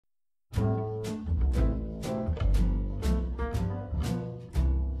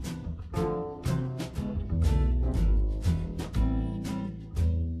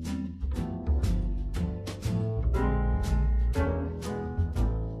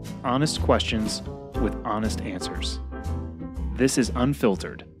honest questions with honest answers. This is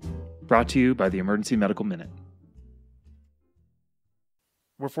Unfiltered, brought to you by the Emergency Medical Minute.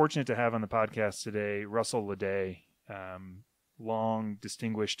 We're fortunate to have on the podcast today Russell Ledet. Long,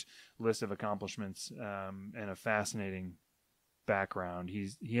 distinguished list of accomplishments and a fascinating background.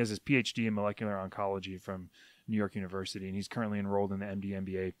 He has his Ph.D. in molecular oncology from New York University, and he's currently enrolled in the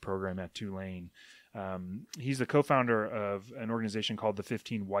MD-MBA program at Tulane. He's the co-founder of an organization called the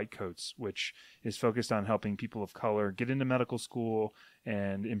 15 Whitecoats, which is focused on helping people of color get into medical school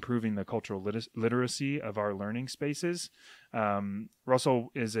and improving the cultural literacy of our learning spaces.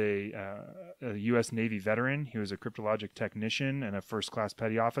 Russell is a U.S. Navy veteran. He was a cryptologic technician and a first-class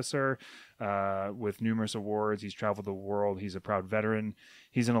petty officer with numerous awards. He's traveled the world. He's a proud veteran.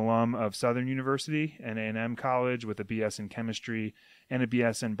 He's an alum of Southern University and A&amp College with a BS in chemistry and a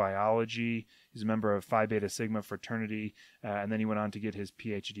BS in biology. He's a member of Phi Beta Sigma fraternity, and then he went on to get his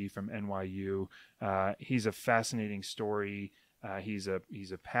Ph.D. from NYU. He's a fascinating story. He's a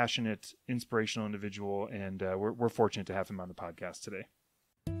passionate, inspirational individual, and we're fortunate to have him on the podcast today.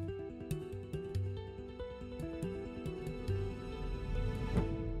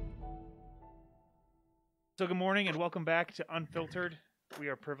 So good morning and welcome back to Unfiltered. We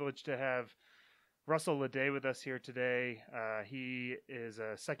are privileged to have Russell Ledet with us here today. He is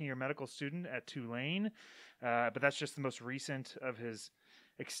a second-year medical student at Tulane, but that's just the most recent of his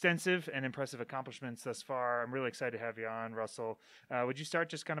extensive and impressive accomplishments thus far. I'm really excited to have you on, Russell. Would you start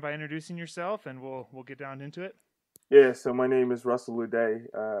just kind of by introducing yourself, and we'll get down into it? Yeah, so my name is Russell Ledet.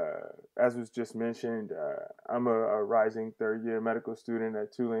 As was just mentioned, I'm a rising third-year medical student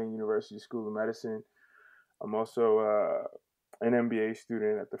at Tulane University School of Medicine. I'm also an MBA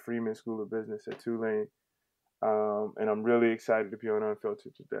student at the Freeman School of Business at Tulane, and I'm really excited to be on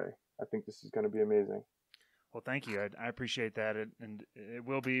Unfiltered today. I think this is going to be amazing. Well, thank you. I appreciate that, and it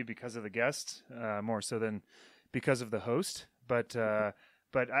will be because of the guest more so than because of the host. But I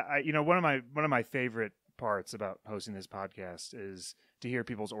one of my favorite parts about hosting this podcast is to hear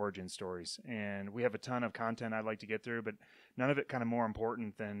people's origin stories. And we have a ton of content I'd like to get through, but none of it kind of more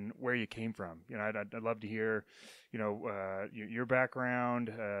important than where you came from. I'd love to hear, your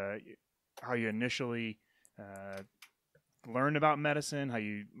background, how you initially learned about medicine, how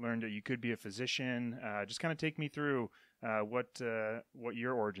you learned that you could be a physician. Just kind of take me through what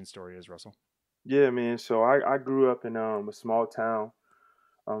your origin story is, Russell. Yeah, man. So I grew up in a small town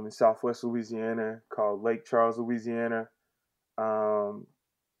in Southwest Louisiana called Lake Charles, Louisiana.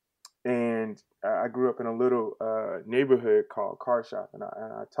 And I grew up in a little neighborhood called Car Shop. And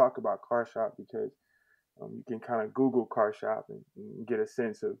I talk about Car Shop because you can kind of Google Car Shop and get a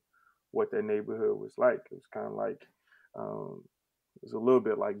sense of what that neighborhood was like. It was kind of like, it was a little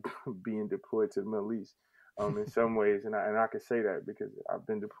bit like being deployed to the Middle East in some ways. And I can say that because I've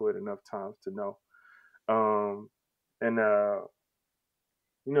been deployed enough times to know.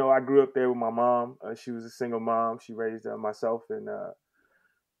 I grew up there with my mom. She was a single mom. She raised myself and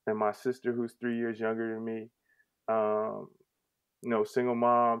my sister, who's 3 years younger than me. Single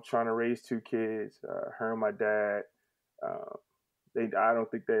mom trying to raise two kids. Her and my dad. I don't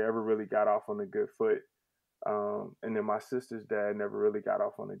think they ever really got off on a good foot. And then my sister's dad never really got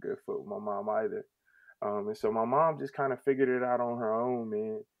off on a good foot with my mom either. And so my mom just kind of figured it out on her own,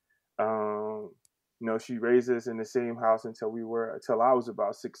 man. She raised us in the same house until I was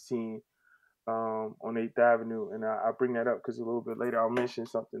about 16 on 8th Avenue. And I bring that up because a little bit later I'll mention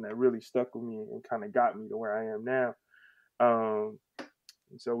something that really stuck with me and kind of got me to where I am now.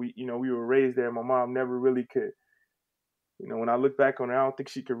 And so we were raised there. My mom never really could, when I look back on it, I don't think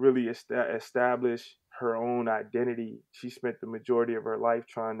she could really establish her own identity. She spent the majority of her life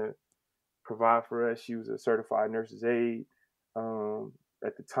trying to provide for us. She was a certified nurse's aide.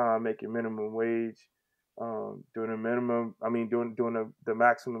 At the time, making minimum wage, doing the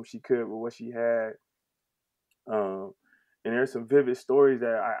maximum she could with what she had. And there's some vivid stories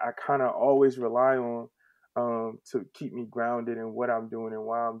that I kind of always rely on to keep me grounded in what I'm doing and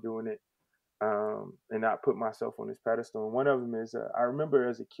why I'm doing it, and not put myself on this pedestal. And one of them is I remember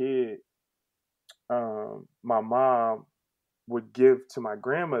as a kid, my mom would give to my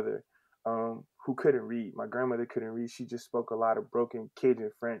grandmother, who couldn't read. My grandmother couldn't read. She just spoke a lot of broken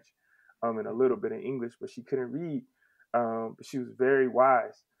Cajun French, and a little bit of English, but she couldn't read. But she was very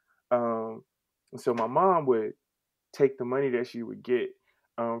wise. And so my mom would take the money that she would get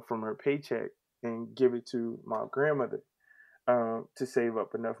from her paycheck and give it to my grandmother to save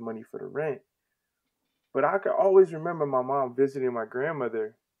up enough money for the rent. But I could always remember my mom visiting my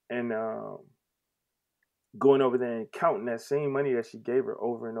grandmother and going over there and counting that same money that she gave her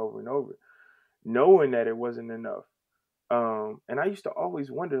over and over and over, knowing that it wasn't enough. And I used to always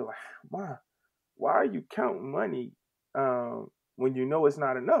wonder, like, why are you counting money when you know it's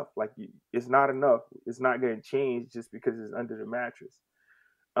not enough? Like, it's not enough. It's not going to change just because it's under the mattress.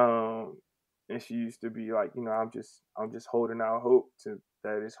 Um, and she used to be like, I'm just holding out hope to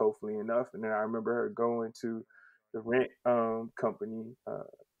that it's hopefully enough. And then I remember her going to the rent company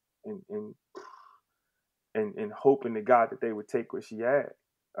and, and and hoping to God that they would take what she had.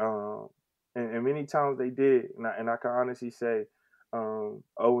 Um, and many times they did, and I can honestly say,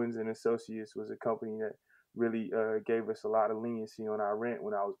 Owens and Associates was a company that really gave us a lot of leniency on our rent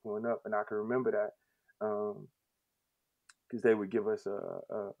when I was growing up, and I can remember that because they would give us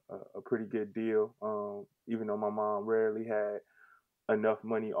a pretty good deal, even though my mom rarely had enough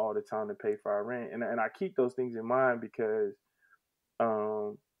money all the time to pay for our rent, and I keep those things in mind because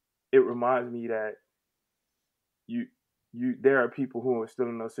um, it reminds me that you there are people who are still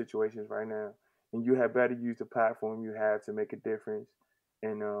in those situations right now, and you had better use the platform you have to make a difference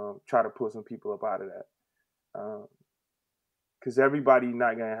and try to pull some people up out of that. Because everybody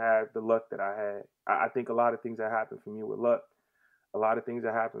not gonna have the luck that I had. I think a lot of things that happened for me were luck. A lot of things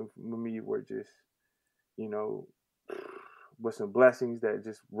that happened for me were just, you know, with some blessings that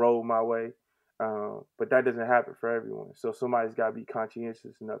just rolled my way. But that doesn't happen for everyone. So somebody's got to be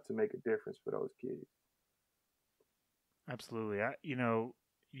conscientious enough to make a difference for those kids. Absolutely.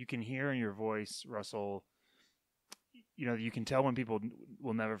 You can hear in your voice, Russell, you can tell when people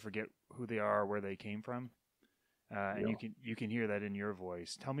will never forget who they are, where they came from. And you can hear that in your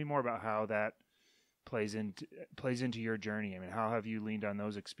voice. Tell me more about how that plays into your journey. I mean, how have you leaned on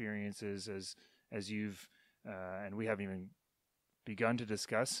those experiences as you've and we haven't even begun to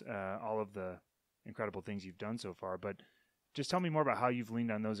discuss all of the incredible things you've done so far, but just tell me more about how you've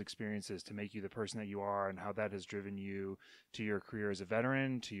leaned on those experiences to make you the person that you are, and how that has driven you to your career as a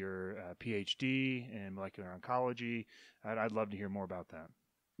veteran, to your Ph.D. in molecular oncology. I'd love to hear more about that.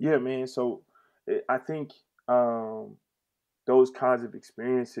 Yeah, man. So I think those kinds of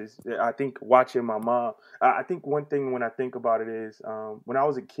experiences, I think watching my mom, I think one thing when I think about it is when I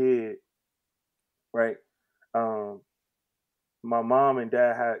was a kid, right? Um, my mom and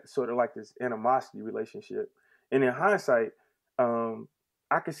dad had sort of like this animosity relationship. And in hindsight,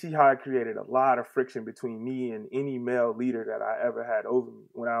 I could see how it created a lot of friction between me and any male leader that I ever had over me.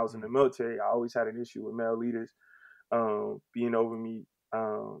 When I was in the military, I always had an issue with male leaders being over me.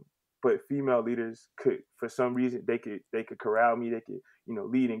 But female leaders could, for some reason, they could corral me. They could,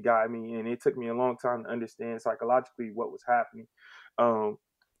 lead and guide me. And it took me a long time to understand psychologically what was happening.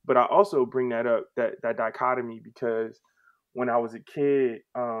 But I also bring that up, that dichotomy, because when I was a kid,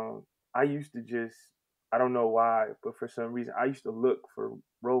 I used to just, I don't know why, but for some reason, I used to look for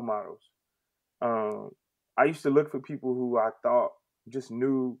role models. I used to look for people who I thought just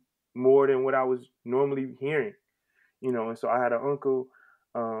knew more than what I was normally hearing, and so I had an uncle.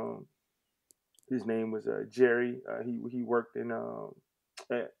 His name was Jerry. He worked in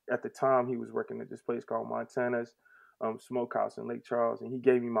at the time he was working at this place called Montana's Smokehouse in Lake Charles, and he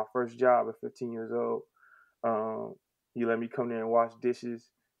gave me my first job at 15 years old. He let me come there and wash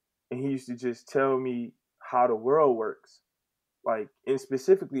dishes, and he used to just tell me how the world works, like, and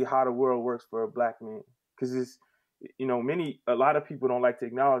specifically how the world works for a black man, because it's, a lot of people don't like to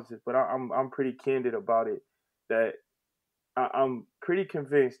acknowledge this, but I'm pretty candid about it, that I'm pretty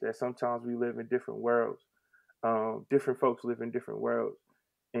convinced that sometimes we live in different worlds. Different folks live in different worlds,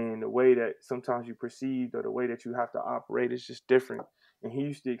 and the way that sometimes you perceive or the way that you have to operate is just different. And he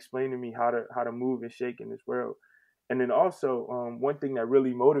used to explain to me how to move and shake in this world. And then also, one thing that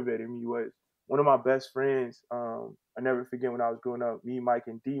really motivated me was one of my best friends. I never forget when I was growing up, me, Mike,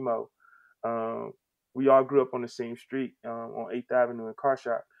 and Demo. Um, we all grew up on the same street on 8th Avenue in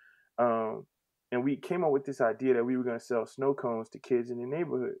Carshot. Um, and we came up with this idea that we were going to sell snow cones to kids in the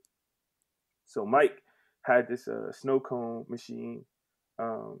neighborhood. So Mike had this snow cone machine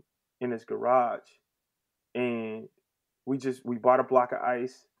in his garage, and we bought a block of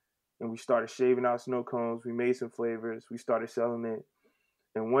ice, and we started shaving out snow cones. We made some flavors. We started selling it.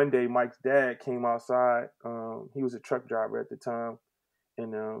 And one day, Mike's dad came outside. He was a truck driver at the time,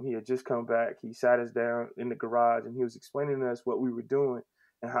 and he had just come back. He sat us down in the garage, and he was explaining to us what we were doing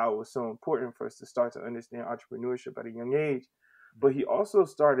and how it was so important for us to start to understand entrepreneurship at a young age. But he also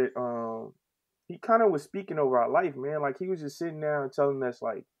started, he kind of was speaking over our life, man. Like, he was just sitting down and telling us,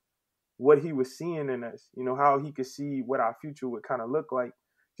 like, what he was seeing in us, how he could see what our future would kind of look like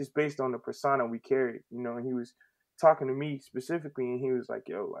just based on the persona we carried, and he was talking to me specifically, and he was like,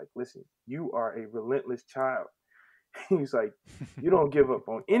 yo, like, listen, you are a relentless child. He's like, you don't give up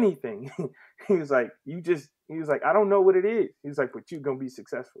on anything. He was like, I don't know what it is. He was like, but you're going to be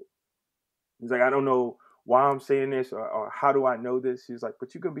successful. He's like, I don't know why I'm saying this or how do I know this? He was like,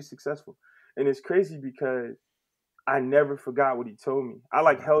 but you're going to be successful. And it's crazy because I never forgot what he told me. I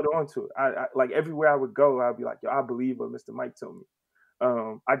like held on to it. I like everywhere I would go, I'd be like, yo, I believe what Mr. Mike told me.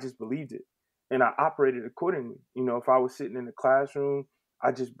 I just believed it, and I operated accordingly. You know, if I was sitting in the classroom,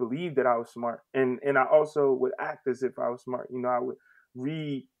 I just believed that I was smart, and I also would act as if I was smart. You know, I would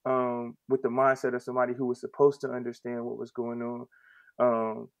read with the mindset of somebody who was supposed to understand what was going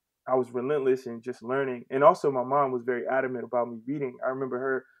on. I was relentless in just learning, and also my mom was very adamant about me reading. I remember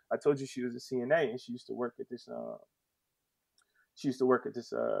her. I told you she was a CNA, and she used to work at this. She used to work at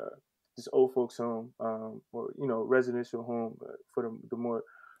this old folks home, or residential home, for the more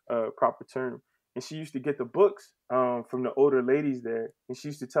proper term. And she used to get the books from the older ladies there, and she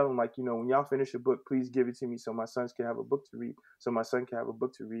used to tell them, like, when y'all finish a book, please give it to me so my sons can have a book to read, so my son can have a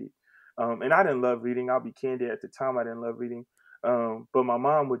book to read. And I didn't love reading. I'll be candid. At the time, I didn't love reading. But my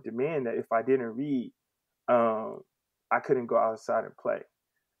mom would demand that if I didn't read, I couldn't go outside and play.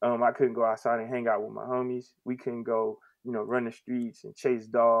 I couldn't go outside and hang out with my homies. We couldn't go, run the streets and chase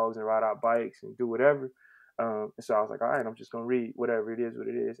dogs and ride our bikes and do whatever. And so I was like, all right, I'm just going to read whatever it is, what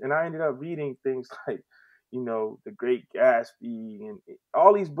it is. And I ended up reading things like, The Great Gatsby and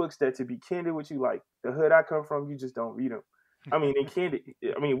all these books that, to be candid with you, like the hood I come from, you just don't read them. I mean,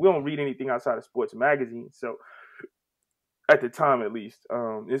 we don't read anything outside of sports magazines. So at the time, at least,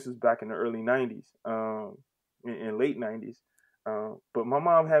 this was back in the early 90s, in late 90s. But my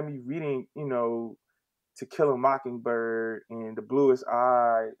mom had me reading, To Kill a Mockingbird and The Bluest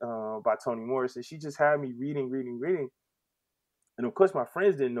Eye by Toni Morrison. She just had me reading. And of course, my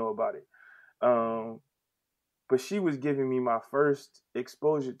friends didn't know about it. But she was giving me my first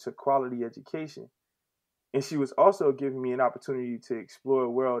exposure to quality education. And she was also giving me an opportunity to explore a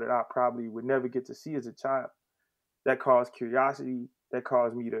world that I probably would never get to see as a child. That caused curiosity, that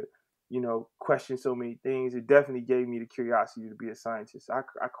caused me to, question so many things. It definitely gave me the curiosity to be a scientist.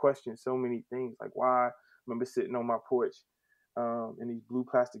 I questioned so many things, like why. I remember sitting on my porch in these blue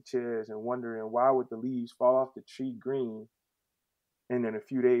plastic chairs and wondering, why would the leaves fall off the tree green and in a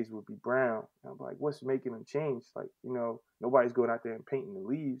few days would be brown? And I'm like, what's making them change? Like, nobody's going out there and painting the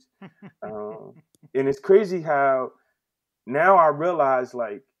leaves. And it's crazy how now I realize,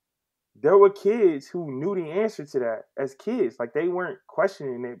 like, there were kids who knew the answer to that as kids. Like, they weren't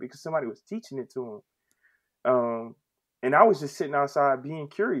questioning it because somebody was teaching it to them. And I was just sitting outside being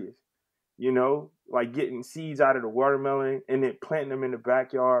curious, like getting seeds out of the watermelon and then planting them in the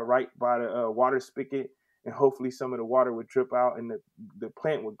backyard right by the water spigot. And hopefully some of the water would drip out and the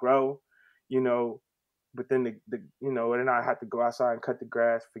plant would grow, But then and then I had to go outside and cut the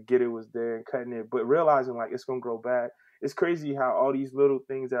grass, forget it was there and cutting it, but realizing like it's gonna grow back. It's crazy how all these little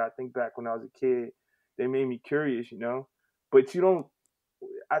things that I think back when I was a kid, they made me curious, But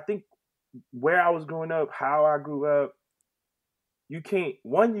I think where I was growing up, how I grew up, you can't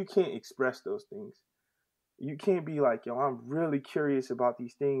express those things. You can't be like, yo, I'm really curious about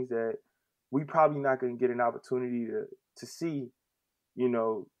these things that we probably not gonna get an opportunity to see.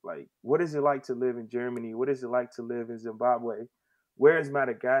 Like, what is it like to live in Germany? What is it like to live in Zimbabwe? Where is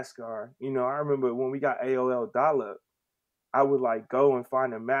Madagascar? I remember when we got AOL dial-up, I would like go and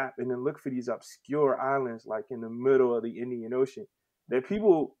find a map and then look for these obscure islands like in the middle of the Indian Ocean that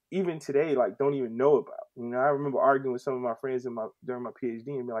people even today like don't even know about. I remember arguing with some of my friends during my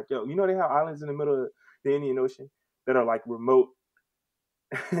Ph.D. and be like, yo, they have islands in the middle of the Indian Ocean that are like remote.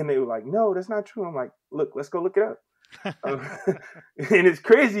 And they were like, no, that's not true. I'm like, look, let's go look it up. And it's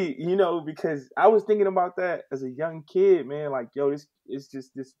crazy, because I was thinking about that as a young kid, man. Like, yo,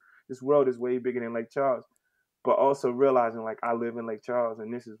 this world is way bigger than Lake Charles. But also realizing like I live in Lake Charles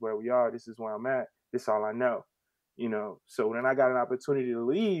and this is where we are. This is where I'm at. This is all I know, So when I got an opportunity to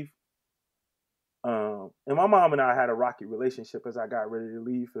leave, and my mom and I had a rocky relationship as I got ready to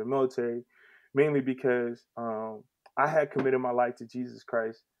leave for the military, mainly because I had committed my life to Jesus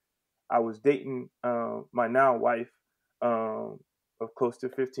Christ. I was dating my now wife of close to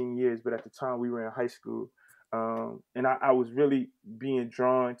 15 years, but at the time we were in high school, and I was really being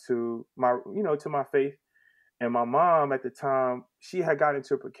drawn to my faith. And my mom at the time, she had got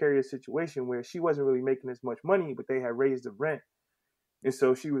into a precarious situation where she wasn't really making as much money, but they had raised the rent. And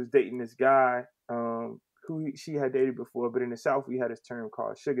so she was dating this guy who she had dated before, but in the South, we had this term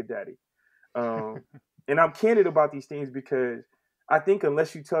called sugar daddy. And I'm candid about these things because I think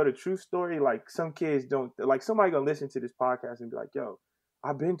unless you tell the true story, like some kids don't, like somebody gonna listen to this podcast and be like, yo,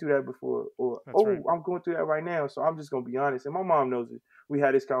 I've been through that before, or right. I'm going through that right now, so I'm just gonna be honest. And my mom knows it. We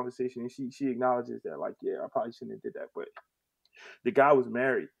had this conversation, and she acknowledges that, like, yeah, I probably shouldn't have did that, but the guy was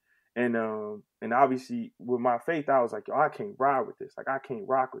married, And obviously with my faith, I was like, yo, I can't ride with this. Like, I can't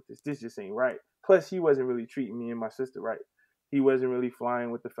rock with this. This just ain't right. Plus, he wasn't really treating me and my sister right. He wasn't really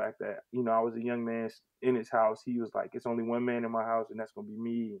flying with the fact that, you know, I was a young man in his house. He was like, it's only one man in my house, and that's gonna be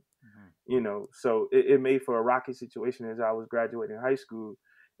me. Mm-hmm. You know, so it made for a rocky situation as I was graduating high school,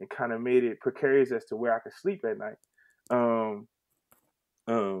 and kind of made it precarious as to where I could sleep at night.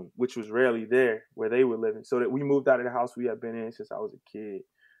 Which was rarely there where they were living. So that we moved out of the house we had been in since I was a kid.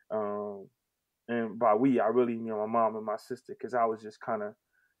 And by we, I really mean my mom and my sister, because I was just kind of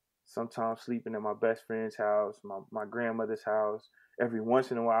sometimes sleeping at my best friend's house, my grandmother's house. Every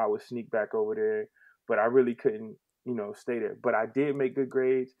once in a while, I would sneak back over there, but I really couldn't, you know, stay there. But I did make good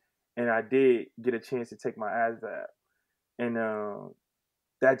grades, and I did get a chance to take my ASVAB, and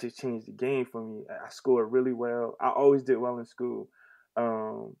that just changed the game for me. I scored really well. I always did well in school,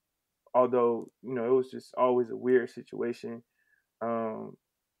 although, you know, it was just always a weird situation.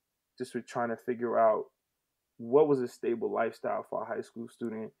 Just with trying to figure out what was a stable lifestyle for a high school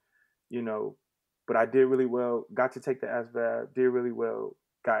student, you know. But I did really well, got to take the ASVAB, did really well,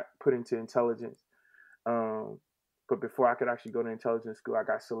 got put into intelligence. But before I could actually go to intelligence school, I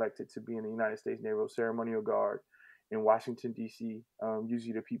got selected to be in the United States Naval Ceremonial Guard in Washington, D.C.,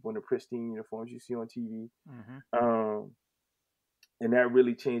 usually the people in the pristine uniforms you see on TV. Mm-hmm. And that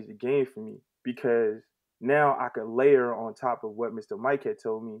really changed the game for me, because now I could layer on top of what Mr. Mike had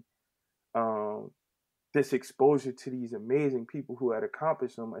told me, this exposure to these amazing people who had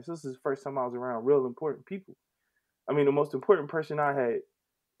accomplished so much. This is the first time I was around real important people. I mean, the most important person I had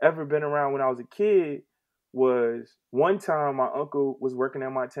ever been around when I was a kid was one time my uncle was working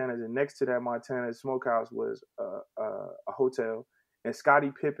at Montana's, and next to that Montana's smokehouse was a hotel, and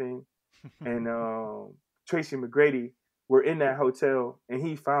Scottie Pippen and Tracy McGrady were in that hotel, and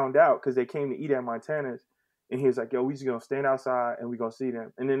he found out because they came to eat at Montana's. And he was like, yo, we just going to stand outside and we're going to see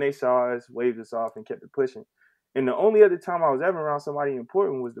them. And then they saw us, waved us off, and kept it pushing. And the only other time I was ever around somebody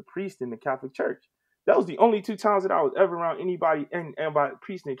important was the priest in the Catholic Church. That was the only two times that I was ever around anybody. And by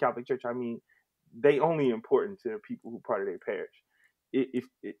priest in the Catholic Church, I mean, they only important to the people who part of their parish. If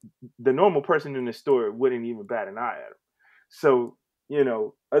the normal person in the store wouldn't even bat an eye at them. So, you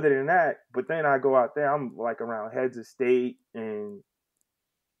know, other than that, but then I go out there, I'm like around heads of state and,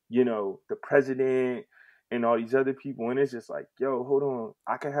 you know, the president and all these other people, and it's just like, yo, hold on,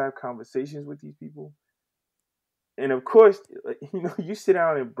 I can have conversations with these people. And of course, you know, you sit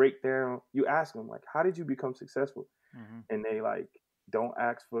down and break down, you ask them, like, how did you become successful? Mm-hmm. And they like, don't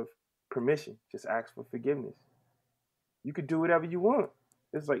ask for permission, just ask for forgiveness. You could do whatever you want.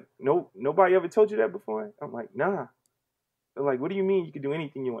 It's like, nobody ever told you that before? I'm like, nah. They're like, what do you mean you could do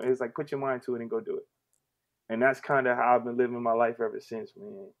anything you want? It's like, put your mind to it and go do it. And that's kind of how I've been living my life ever since,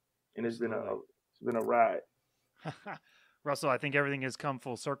 man. And it's been a ride. Russell, I think everything has come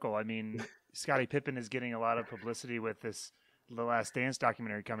full circle. I mean, Scottie Pippen is getting a lot of publicity with The Last Dance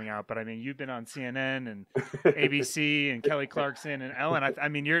documentary coming out, but I mean, you've been on CNN and ABC and Kelly Clarkson and Ellen. I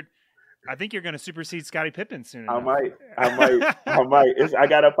mean, I think you're going to supersede Scottie Pippen soon enough. I might. I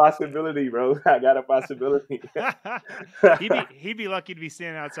got a possibility, bro. I got a possibility. He'd be lucky to be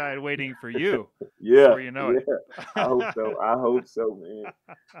standing outside waiting for you. Yeah. Before you know it. I hope so, man.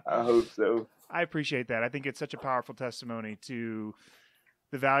 I hope so. I appreciate that. I think it's such a powerful testimony to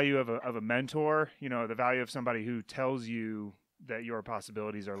the value of a mentor, you know, the value of somebody who tells you that your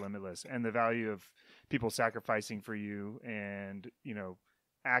possibilities are limitless, and the value of people sacrificing for you and, you know,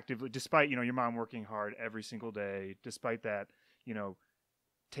 actively, despite, you know, your mom working hard every single day, despite that, you know,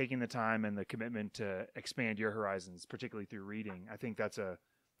 taking the time and the commitment to expand your horizons, particularly through reading. I think that's a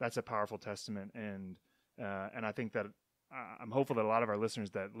powerful testament. And I think that I'm hopeful that a lot of our listeners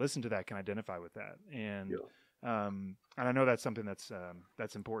that listen to that can identify with that. And, and I know that's something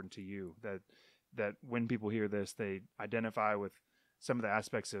that's important to you, that when people hear this, they identify with some of the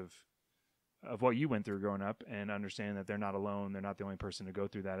aspects of what you went through growing up, and understand that they're not alone. They're not the only person to go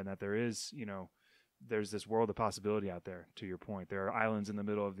through that. And that there is, you know, there's this world of possibility out there. To your point, there are islands in the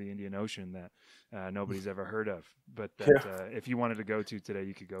middle of the Indian Ocean that nobody's ever heard of, but that if you wanted to go to today,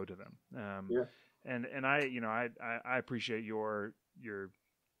 you could go to them. And I, you know, I appreciate your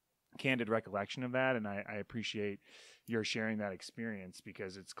candid recollection of that. And I appreciate your sharing that experience,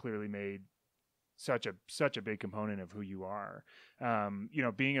 because it's clearly made such a big component of who you are. You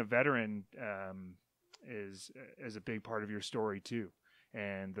know, being a veteran is a big part of your story too.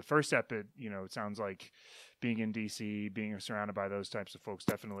 And the first step, it sounds like being in DC, being surrounded by those types of folks,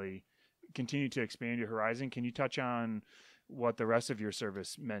 definitely continue to expand your horizon. Can you touch on what the rest of your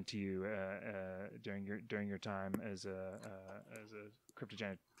service meant to you during your time as a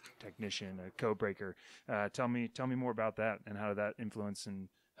cryptogenic technician, a code breaker? Tell me more about that, and how did that influence and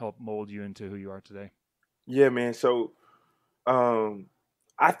help mold you into who you are today? Yeah, man. So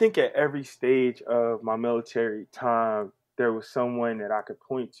I think at every stage of my military time, there was someone that I could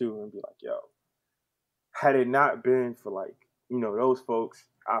point to and be like, yo, had it not been for like, those folks,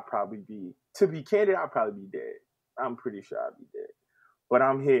 to be candid, I'd probably be dead. I'm pretty sure I'd be dead. But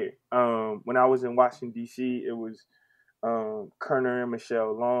I'm here. When I was in Washington, D.C., it was Kerner and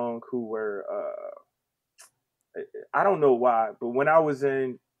Michelle Long who were, I don't know why, but when I was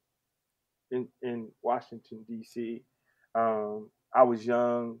in Washington, D.C., I was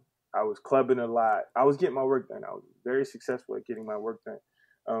young. I was clubbing a lot. I was getting my work done. I was very successful at getting my work done.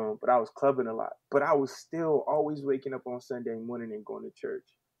 But I was clubbing a lot. But I was still always waking up on Sunday morning and going to church.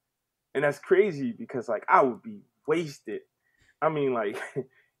 And that's crazy because like I would be wasted. I mean, like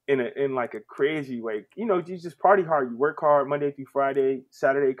in like a crazy way. You just party hard. You work hard Monday through Friday.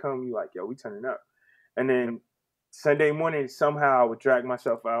 Saturday come, you like, yo, we turning up. And then Sunday morning, somehow I would drag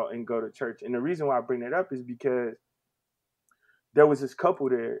myself out and go to church. And the reason why I bring that up is because there was this couple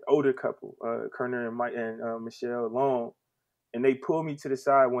there, older couple, Kerner and Mike and Michelle Long, and they pulled me to the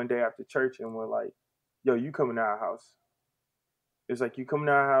side one day after church and were like, "Yo, you coming to our house? It's like you coming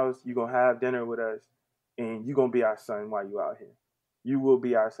to our house, you gonna have dinner with us, and you gonna be our son while you out here. You will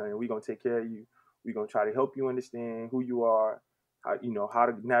be our son, and we gonna take care of you. We gonna try to help you understand who you are, how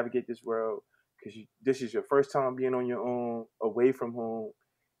to navigate this world, because this is your first time being on your own, away from home,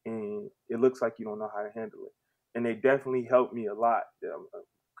 and it looks like you don't know how to handle it." And they definitely helped me a lot.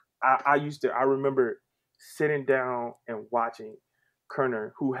 I remember sitting down and watching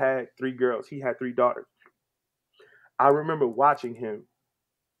Kerner, who had 3 girls. He had 3 daughters. I remember watching him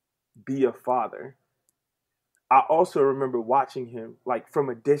be a father. I also remember watching him like from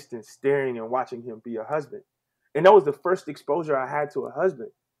a distance, staring and watching him be a husband. And that was the first exposure I had to a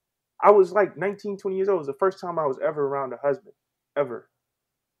husband. I was like 19, 20 years old. It was the first time I was ever around a husband, ever.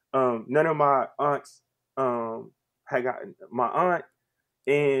 None of my aunts had gotten, my aunt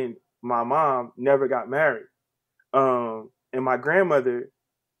and my mom never got married. And my grandmother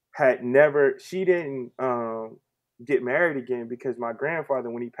she didn't get married again because my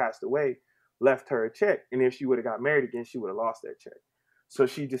grandfather, when he passed away, left her a check. And if she would have got married again, she would have lost that check. So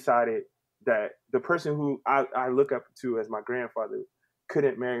she decided that the person who I look up to as my grandfather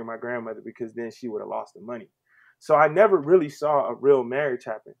couldn't marry my grandmother because then she would have lost the money. So I never really saw a real marriage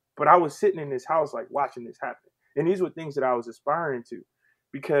happen. But I was sitting in this house like watching this happen. And these were things that I was aspiring to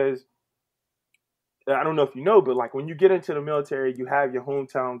because I don't know if you know, but like when you get into the military, you have your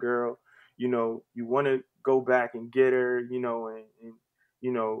hometown girl, you want to go back and get her, and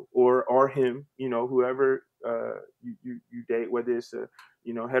or him, whoever you date, whether it's a,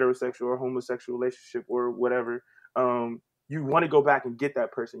 heterosexual or homosexual relationship or whatever. You want to go back and get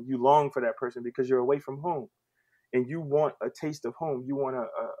that person. You long for that person because you're away from home and you want a taste of home. You want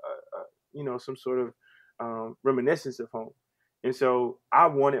some sort of reminiscence of home. And so I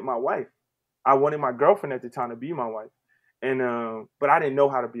wanted my wife. I wanted my girlfriend at the time to be my wife. And but I didn't know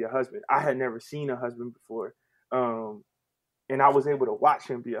how to be a husband. I had never seen a husband before. And I was able to watch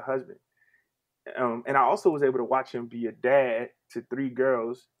him be a husband. And I also was able to watch him be a dad to 3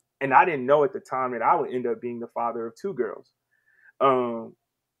 girls. And I didn't know at the time that I would end up being the father of 2 girls.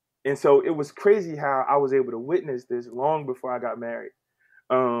 And so it was crazy how I was able to witness this long before I got married.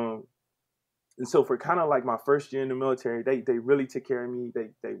 And so for kind of like my first year in the military, they really took care of me.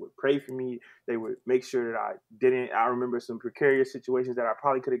 They would pray for me. They would make sure that I remember some precarious situations that I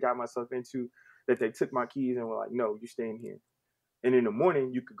probably could have got myself into, that they took my keys and were like, "No, you're staying here. And in the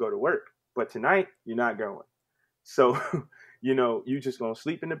morning you could go to work, but tonight you're not going. So, you just going to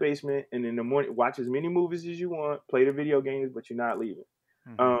sleep in the basement, and in the morning watch as many movies as you want, play the video games, but you're not leaving."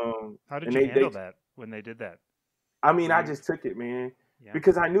 Mm-hmm. How did you handle that when they did that? I mean, I just took it, man. Yeah.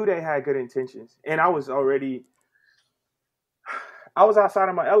 Because I knew they had good intentions, and I was outside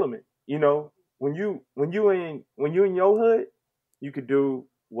of my element. When you in your hood, you could do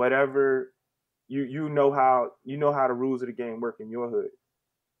whatever you know how the rules of the game work in your hood.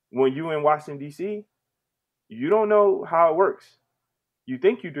 When you in Washington D.C., you don't know how it works. You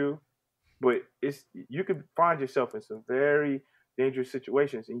think you do, but you could find yourself in some very dangerous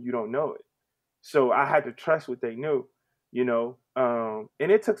situations and you don't know it. So I had to trust what they knew.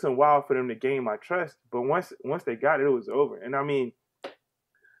 And it took some while for them to gain my trust, but once they got it, it was over. And I mean,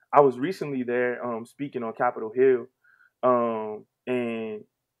 I was recently there speaking on Capitol Hill, and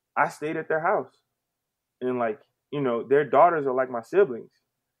I stayed at their house, and like their daughters are like my siblings,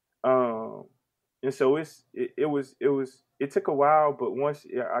 and so it took a while, but once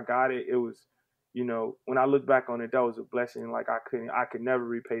I got it, it was when I look back on it, that was a blessing. Like I could never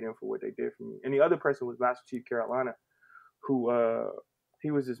repay them for what they did for me. And the other person was Master Chief Carolina, who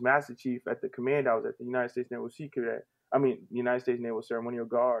he was this Master Chief at the command I was at, the United States Naval Sea Cadet. United States Naval Ceremonial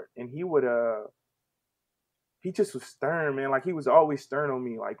Guard, and he just was stern, man. Like he was always stern on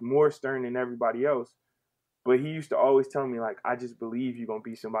me, like more stern than everybody else. But he used to always tell me, like, I just believe you're gonna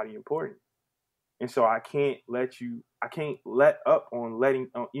be somebody important, and so I can't let up on letting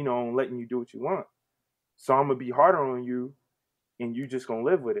you do what you want. So I'm gonna be harder on you, and you just gonna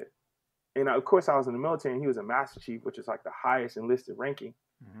live with it. And of course, I was in the military, and he was a Master Chief, which is like the highest enlisted ranking.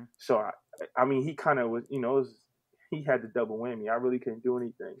 Mm-hmm. So he kind of was, he had the double whammy. I really couldn't do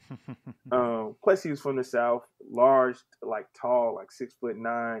anything. Plus, he was from the South, large, like tall, like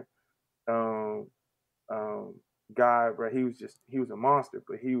 6'9", guy. Right? He was a monster,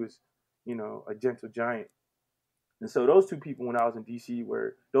 but he was, a gentle giant. And so those two people, when I was in DC,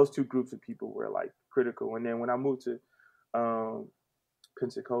 those two groups of people were like critical. And then when I moved to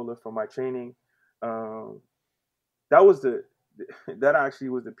Pensacola for my training, that actually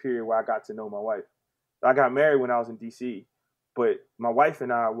was the period where I got to know my wife. I got married when I was in DC, but my wife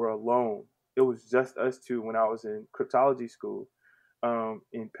and I were alone. It was just us two when I was in cryptology school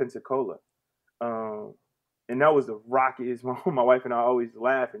in Pensacola. And that was the rockiest. My wife and I always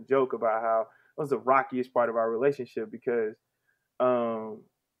laugh and joke about how it was the rockiest part of our relationship because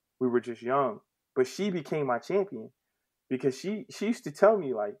we were just young. But she became my champion because she used to tell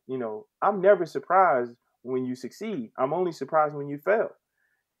me, like, I'm never surprised when you succeed. I'm only surprised when you fail.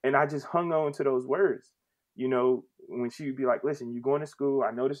 And I just hung on to those words, when she would be like, listen, you're going to school.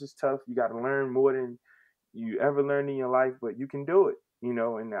 I know this is tough. You got to learn more than you ever learned in your life, but you can do it,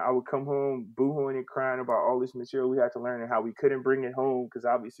 and I would come home boo-hooing and crying about all this material we had to learn and how we couldn't bring it home because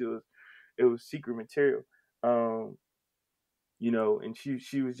obviously it was secret material, and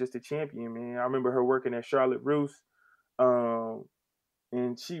she was just a champion, man. I remember her working at Charlotte Russe, and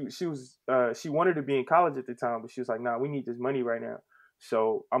she wanted to be in college at the time, but she was like, nah, we need this money right now.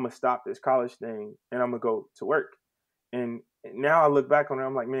 So I'm going to stop this college thing and I'm going to go to work. And now I look back on her,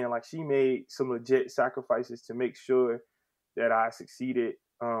 I'm like, man, like she made some legit sacrifices to make sure that I succeeded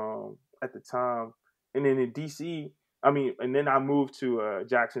at the time. And then in DC, and then I moved to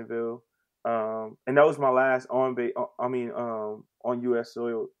Jacksonville. And that was my last on U.S.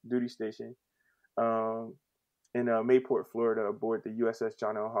 soil duty station in Mayport, Florida, aboard the USS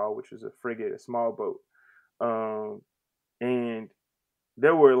John L. Hall, which was a frigate, a small boat. And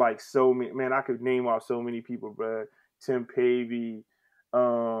there were like so many, man, I could name off so many people, bro. Tim Pavey,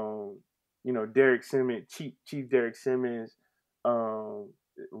 Derek Simmons, Chief Derek Simmons,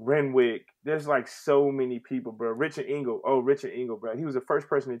 Renwick. There's like so many people, bro. Richard Engel, bro. He was the first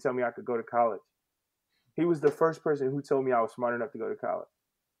person to tell me I could go to college. He was the first person who told me I was smart enough to go to college,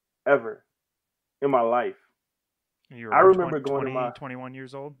 ever, in my life. I remember going to 21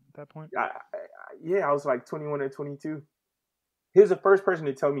 years old at that point? I was like 21 or 22. He was the first person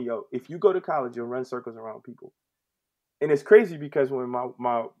to tell me, yo, if you go to college, you'll run circles around people. And it's crazy because when my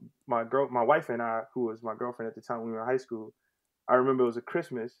wife and I, who was my girlfriend at the time when we were in high school, I remember it was a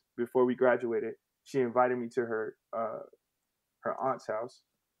Christmas before we graduated. She invited me to her aunt's house,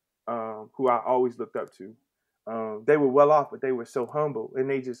 who I always looked up to. They were well off, but they were so humble, and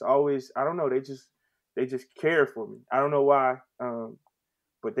they just always, I don't know, they just cared for me. I don't know why,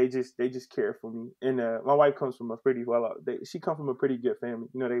 but they just cared for me. And my wife comes from a pretty well off. She comes from a pretty good family.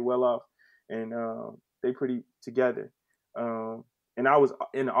 They well off, and they pretty together. And I was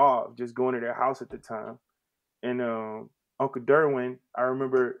in awe of just going to their house at the time. And Uncle Derwin, I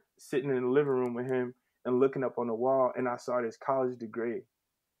remember sitting in the living room with him and looking up on the wall, and I saw this college degree.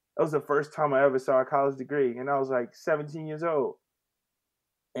 That was the first time I ever saw a college degree, and I was like 17 years old.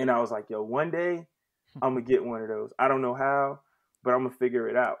 And I was like, yo, one day I'm going to get one of those. I don't know how, but I'm going to figure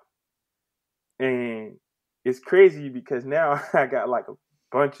it out. And it's crazy because now I got like a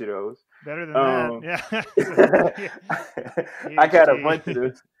bunch of those. Better than that. Yeah. I got a bunch of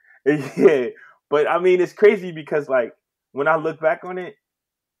those. Yeah. But it's crazy because like when I look back on it,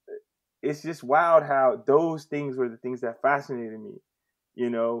 it's just wild how those things were the things that fascinated me.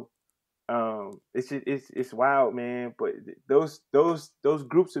 It's wild, man. But those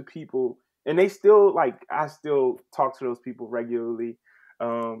groups of people, and they still I still talk to those people regularly.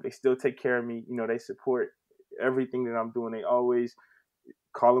 They still take care of me. They support everything that I'm doing. They always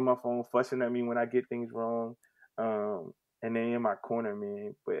calling my phone, fussing at me when I get things wrong. And they in my corner,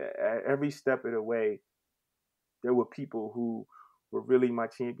 man. But at every step of the way, there were people who were really my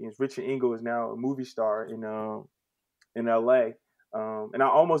champions. Richard Engel is now a movie star in LA. And I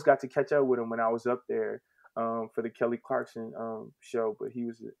almost got to catch up with him when I was up there for the Kelly Clarkson show, but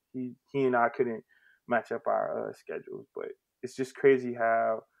he and I couldn't match up our schedules. But it's just crazy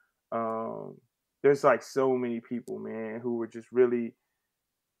how there's like so many people, man, who were just really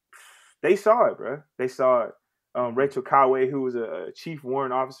They saw it, bro. They saw it. Rachel Mm-hmm. Conway, who was a chief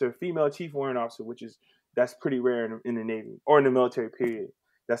warrant officer, female chief warrant officer, that's pretty rare in the Navy or in the military. Period.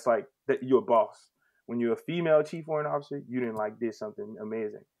 That's like that you're a boss. When you're a female chief warrant officer, you did something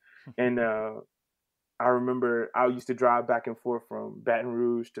amazing. And I remember I used to drive back and forth from Baton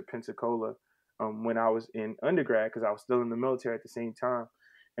Rouge to Pensacola when I was in undergrad because I was still in the military at the same time.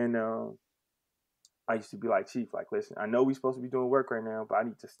 And I used to be like, Chief, like, listen, I know we're supposed to be doing work right now, but I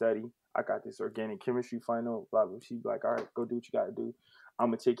need to study. I got this organic chemistry final, blah, blah. She'd be like, all right, go do what you got to do. I'm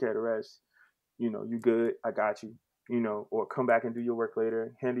going to take care of the rest. You good. I got you, or come back and do your work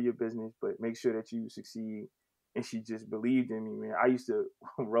later, handle your business, but make sure that you succeed. And she just believed in me, man. I used to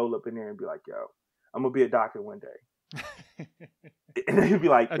roll up in there and be like, yo, I'm going to be a doctor one day. And they'd be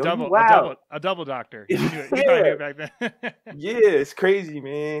like, yo, a double doctor. You probably knew it back then. Yeah, it's crazy,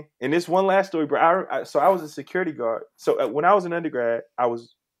 man. And this one last story, bro. So I was a security guard. So when I was an undergrad, I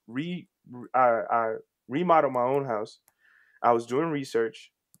remodeled my own house. I was doing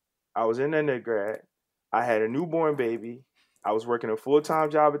research. I was in undergrad. I had a newborn baby. I was working a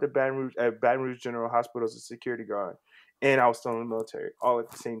full-time job at Baton Rouge General Hospital as a security guard, and I was still in the military all at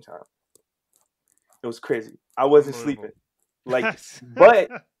the same time. It was crazy. I wasn't sleeping. But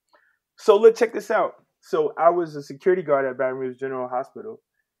so let's check this out. So I was a security guard at Baton Rouge General Hospital,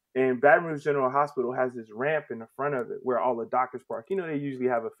 and Baton Rouge General Hospital has this ramp in the front of it where all the doctors park. They usually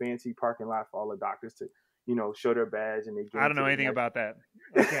have a fancy parking lot for all the doctors to, show their badge and they get. I don't know anything about that.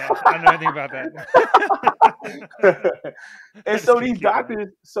 Okay, I don't know anything about that. And so these doctors,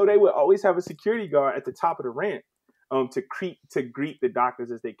 so they would always have a security guard at the top of the ramp, to greet the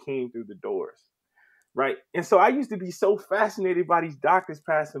doctors as they came through the doors. Right. And so I used to be so fascinated by these doctors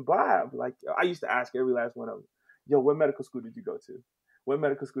passing by. Like, I used to ask every last one of them, yo, what medical school did you go to? What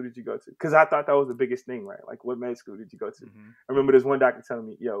medical school did you go to? Because I thought that was the biggest thing, right? Like, what med school did you go to? Mm-hmm. I remember this one doctor telling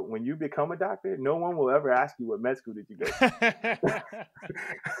me, yo, when you become a doctor, no one will ever ask you what med school did you go to.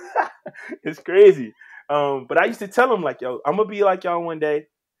 It's crazy. But I used to tell him, like, yo, I'm going to be like y'all one day.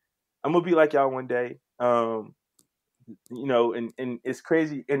 And it's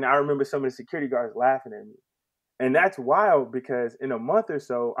crazy. And I remember some of the security guards laughing at me. And that's wild because in a month or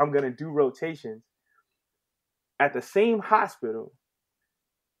so, I'm going to do rotations at the same hospital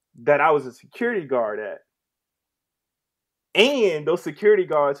that I was a security guard at. And those security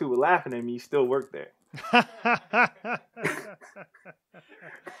guards who were laughing at me still work there.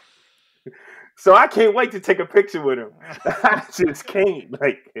 So I can't wait to take a picture with him. I just can't.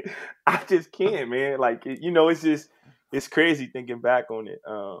 I just can't, man. It's crazy thinking back on it.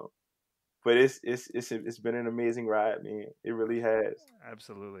 But it's been an amazing ride, man. It really has.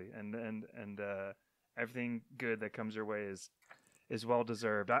 Absolutely. And everything good that comes your way is well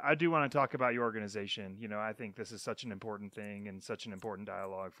deserved. I do want to talk about your organization. I think this is such an important thing and such an important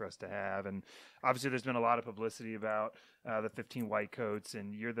dialogue for us to have. And obviously there's been a lot of publicity about the 15 White Coats,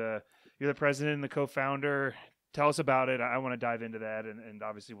 and you're the president and the co-founder. Tell us about it. I want to dive into that, and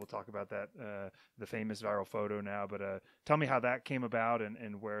obviously we'll talk about that, the famous viral photo now. But tell me how that came about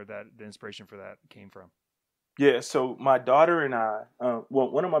and where the inspiration for that came from. Yeah, so my daughter and I,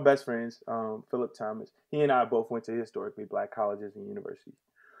 one of my best friends, Philip Thomas, he and I both went to historically Black colleges and universities.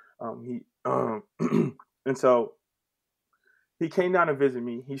 And so he came down to visit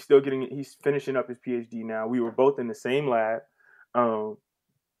me. He's finishing up his Ph.D. now. We were both in the same lab,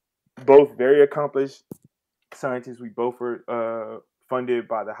 both very accomplished scientists. We both were funded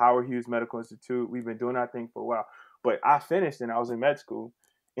by the Howard Hughes Medical Institute. We've been doing our thing for a while. But I finished and I was in med school,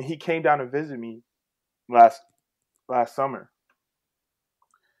 and he came down to visit me last summer,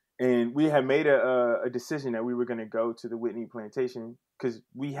 and we had made a decision that we were going to go to the Whitney plantation because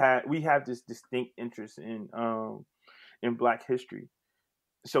we have this distinct interest in Black history.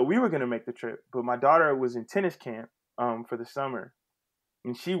 So we were going to make the trip, but my daughter was in tennis camp for the summer,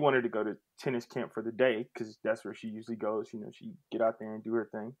 and she wanted to go to tennis camp for the day because that's where she usually goes. She get out there and do her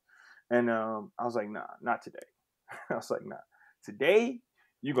thing. And I was like, nah, not today. I was like, nah, today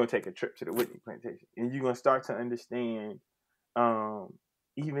you're going to take a trip to the Whitney plantation, and you're going to start to understand,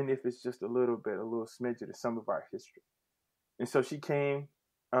 even if it's just a little smidget of some of our history. And so she came,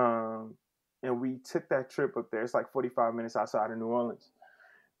 and we took that trip up there. It's like 45 minutes outside of New Orleans.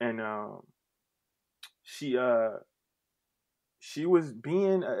 And she was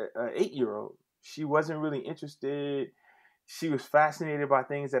being a 8-year-old. She wasn't really interested. She was fascinated by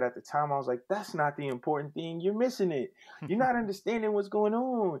things that at the time I was like, that's not the important thing. You're missing it. You're not understanding what's going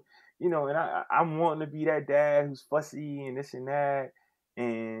on. And I'm wanting to be that dad who's fussy and this and that.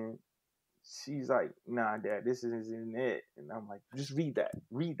 And she's like, nah, Dad, this isn't it. And I'm like, just read that,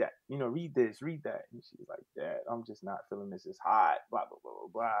 read this, read that. And she's like, Dad, I'm just not feeling this. It's hot, blah, blah, blah,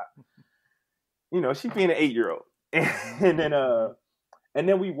 blah, blah. She being an 8-year-old. And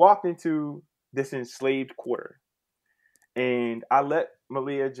then we walked into this enslaved quarter. And I let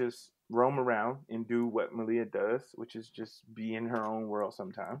Malia just roam around and do what Malia does, which is just be in her own world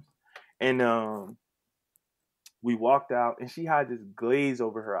sometimes. And we walked out, and she had this glaze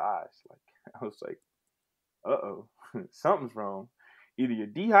over her eyes. Like, I was like, uh-oh, something's wrong. Either you're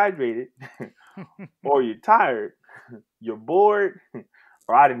dehydrated, or you're tired, you're bored,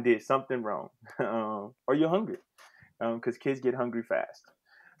 or I done did something wrong, or you're hungry, because kids get hungry fast.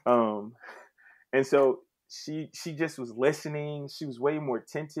 And so she just was listening. She was way more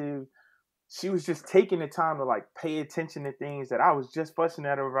attentive. She was just taking the time to like pay attention to things that I was just fussing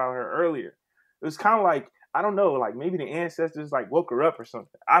at her about her earlier. It was kind of like, I don't know, like maybe the ancestors like woke her up or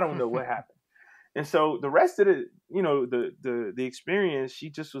something. I don't know what happened. And so the rest of the, the experience, she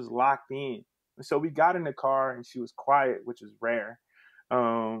just was locked in. And so we got in the car and she was quiet, which is rare.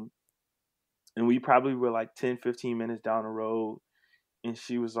 And we probably were like 10, 15 minutes down the road. And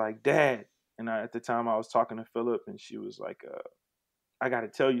she was like, Dad. And at the time I was talking to Philip, and she was like, I got to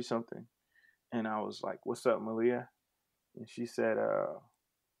tell you something. And I was like, what's up, Malia? And she said,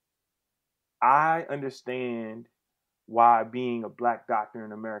 I understand why being a Black doctor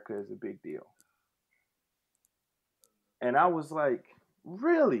in America is a big deal. And I was like,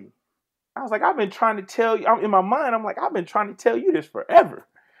 really? I was like, I've been trying to tell you. In my mind, I'm like, I've been trying to tell you this forever.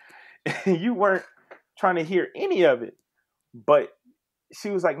 And you weren't trying to hear any of it. But she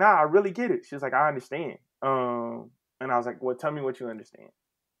was like, nah, I really get it. She was like, I understand. And I was like, well, tell me what you understand.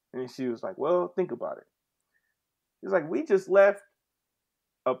 And she was like, well, think about it. She was like, we just left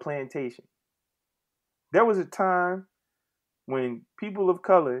a plantation. There was a time when people of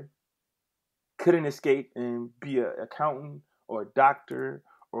color couldn't escape and be an accountant or a doctor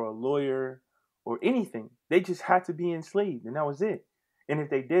or a lawyer or anything. They just had to be enslaved, and that was it. And if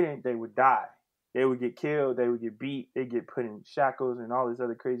they didn't, they would die. They would get killed. They would get beat. They'd get put in shackles and all this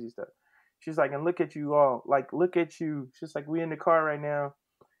other crazy stuff. She's like, and look at you all. Like, look at you. She's like, we in the car right now,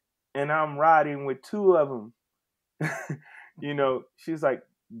 and I'm riding with 2 of them. She's like,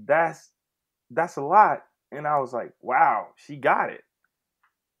 that's a lot. And I was like, wow, she got it.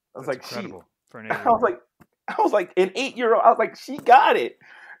 I was like, incredible for an 8-year-old. I was like, an 8-year-old. I was like, she got it.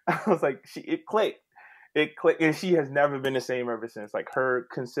 I was like, it clicked. It clicked. And she has never been the same ever since. Like, her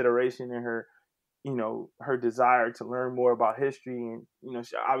consideration and her, her desire to learn more about history. And,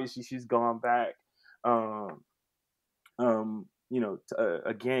 obviously she's gone back, again.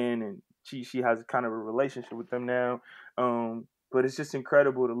 And she has kind of a relationship with them now. But it's just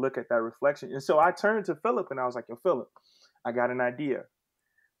incredible to look at that reflection. And so I turned to Philip and I was like, yo, Philip, I got an idea.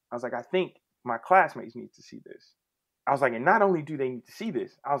 I was like, I think my classmates need to see this. I was like, and not only do they need to see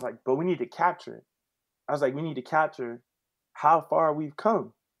this, I was like, but we need to capture it. I was like, we need to capture how far we've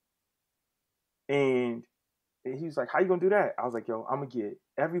come. And he was like, how you going to do that? I was like, yo, I'm going to get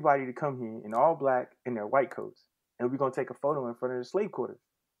everybody to come here in all Black in their white coats. And we're going to take a photo in front of the slave quarters.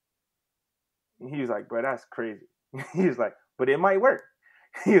 And he was like, bro, that's crazy. He was like, but it might work.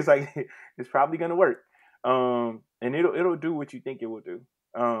 He was like, it's probably going to work. And it'll do what you think it will do.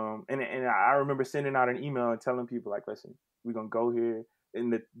 And I remember sending out an email and telling people, like, listen, we're going to go here.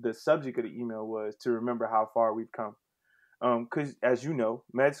 And the subject of the email was to remember how far we've come. Because, as you know,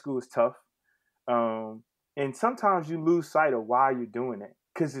 med school is tough. And sometimes you lose sight of why you're doing it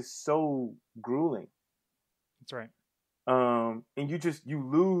because it's so grueling. That's right. And you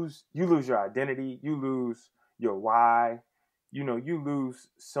lose your identity. You lose your why. You lose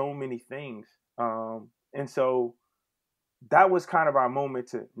so many things. And so that was kind of our moment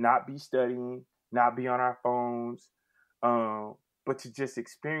to not be studying, not be on our phones, but to just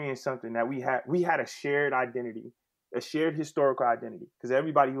experience something that we had a shared identity, a shared historical identity, because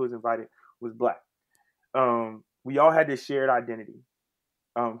everybody who was invited was Black. We all had this shared identity,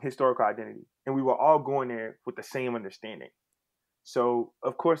 historical identity, and we were all going there with the same understanding. So,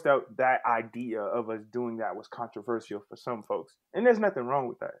 of course, that idea of us doing that was controversial for some folks. And there's nothing wrong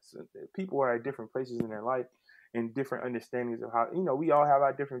with that. So people are at different places in their life and different understandings of how, we all have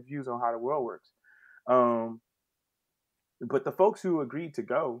our different views on how the world works. But the folks who agreed to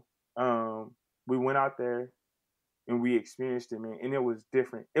go, we went out there and we experienced it, man. And it was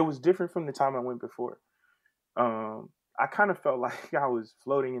different. It was different from the time I went before. I kind of felt like I was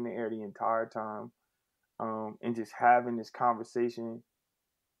floating in the air the entire time. And just having this conversation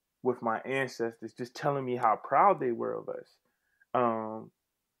with my ancestors, just telling me how proud they were of us,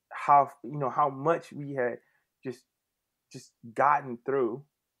 how much we had just gotten through,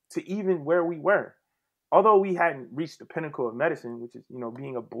 to even where we were. Although we hadn't reached the pinnacle of medicine, which is,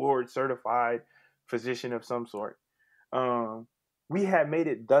 being a board certified physician of some sort, we had made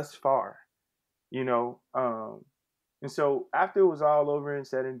it thus far, and so after it was all over and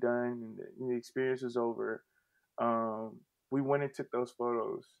said and done, and the experience was over, we went and took those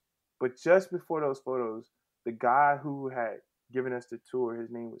photos. But just before those photos, the guy who had given us the tour,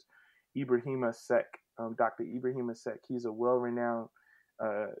 his name was Ibrahima Sek, Dr. Ibrahima Sek. He's a well-renowned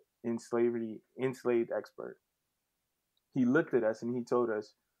enslaved expert. He looked at us and he told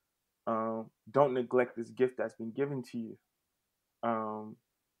us, don't neglect this gift that's been given to you.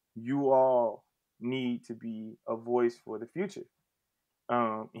 You all need to be a voice for the future.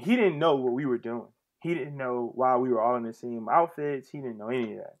 He didn't know what we were doing. He didn't know why we were all in the same outfits. He didn't know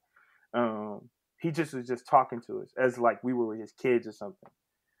any of that. He just was just talking to us as like we were his kids or something.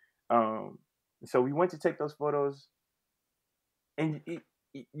 So we went to take those photos, and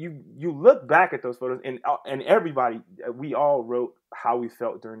you look back at those photos, and everybody, we all wrote how we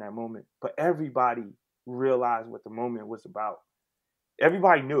felt during that moment, but everybody realized what the moment was about.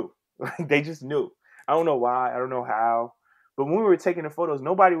 Everybody knew. Like, they just knew. I don't know why. I don't know how. But when we were taking the photos,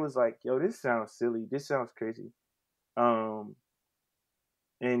 nobody was like, yo, this sounds silly. This sounds crazy. And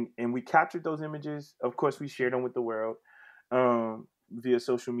we captured those images. Of course, we shared them with the world via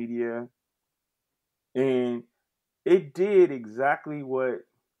social media. And it did exactly what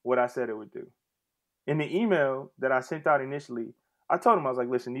I said it would do. In the email that I sent out initially, I told them, I was like,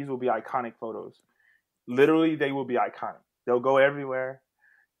 listen, these will be iconic photos. Literally, they will be iconic. They'll go everywhere.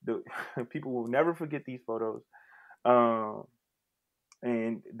 People will never forget these photos.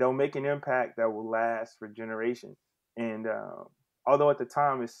 And they'll make an impact that will last for generations. And although at the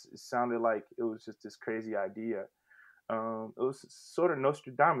time it sounded like it was just this crazy idea, it was sort of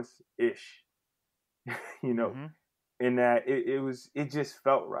Nostradamus-ish, Mm-hmm. in that it just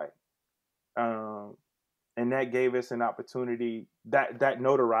felt right. And that gave us an opportunity, that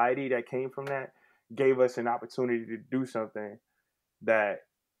notoriety that came from that gave us an opportunity to do something that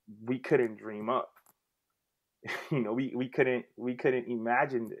we couldn't dream up. We couldn't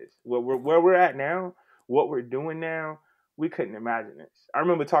imagine this. Where we're at now, what we're doing now, we couldn't imagine this. I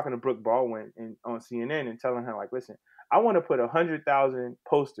remember talking to Brooke Baldwin on CNN and telling her, like, listen, I want to put 100,000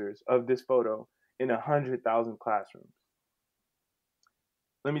 posters of this photo in 100,000 classrooms.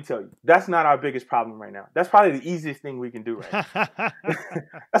 Let me tell you, that's not our biggest problem right now. That's probably the easiest thing we can do right now.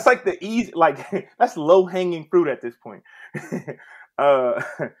 That's like that's low hanging fruit at this point.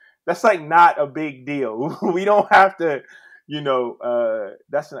 That's like not a big deal. We don't have to, now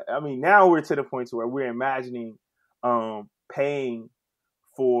we're to the point where we're imagining paying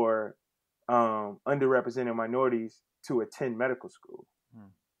for underrepresented minorities to attend medical school,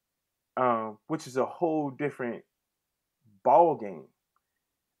 which is a whole different ball game.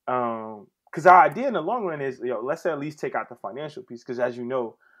 Because our idea in the long run is, let's at least take out the financial piece. Because as you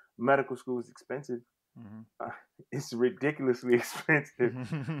know, medical school is expensive. Mm-hmm. It's ridiculously expensive.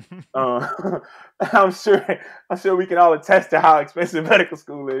 I'm sure we can all attest to how expensive medical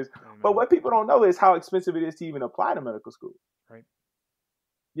school is. Amen. But what people don't know is how expensive it is to even apply to medical school. Right.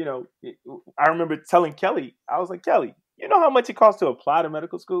 I remember telling Kelly, I was like, Kelly, you know how much it costs to apply to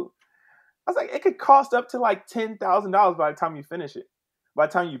medical school? I was like, it could cost up to like $10,000 by the time you finish it. By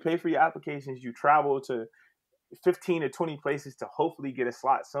the time you pay for your applications, you travel to 15 to 20 places to hopefully get a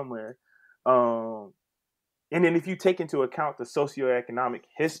slot somewhere. And then if you take into account the socioeconomic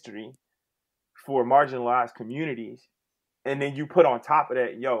history for marginalized communities, and then you put on top of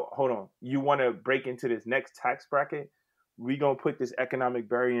that, hold on, you want to break into this next tax bracket? We're going to put this economic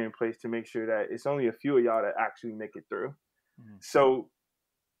barrier in place to make sure that it's only a few of y'all that actually make it through. Mm-hmm. So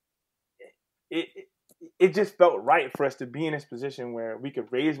it just felt right for us to be in this position where we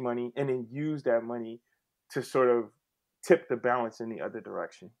could raise money and then use that money to sort of tip the balance in the other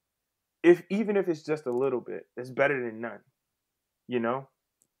direction. Even if it's just a little bit, it's better than none,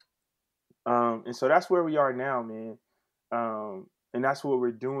 and so that's where we are now, man. And that's what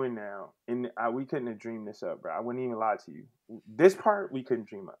we're doing now. And we couldn't have dreamed this up, bro. I wouldn't even lie to you. This part, we couldn't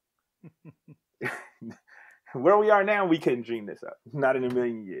dream up. Where we are now, we couldn't dream this up. Not in a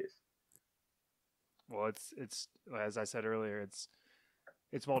million years. Well, it's as I said earlier, it's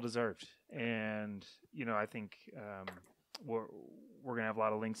well deserved, and I think we're gonna have a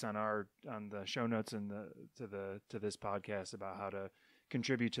lot of links on the show notes and to this podcast about how to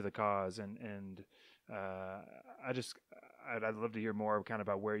contribute to the cause, and I'd love to hear more kind of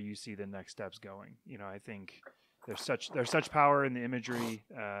about where you see the next steps going. I think there's such power in the imagery,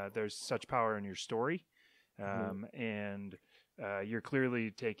 there's such power in your story, and you're clearly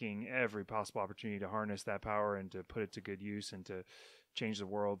taking every possible opportunity to harness that power and to put it to good use and to change the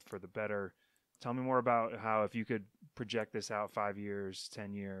world for the better. Tell me more about how, if you could project this out 5 years,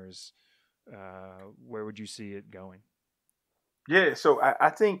 10 years, where would you see it going? Yeah, so I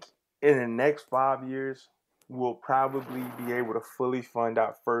think in the next 5 years, we'll probably be able to fully fund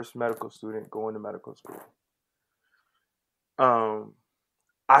our first medical student going to medical school.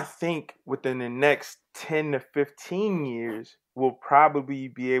 I think within the next 10 to 15 years, we'll probably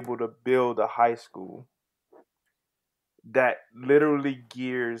be able to build a high school that literally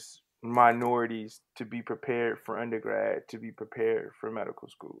gears minorities to be prepared for undergrad, to be prepared for medical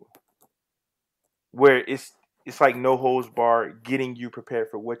school, where it's like no holds barred, getting you prepared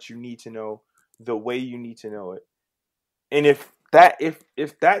for what you need to know, the way you need to know it. And if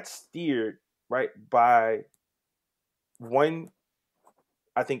that's steered right by one,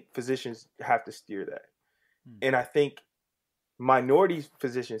 I think physicians have to steer that, and I think minority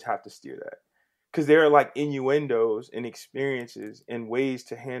physicians have to steer that, because there are like innuendos and experiences and ways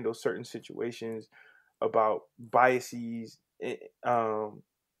to handle certain situations about biases that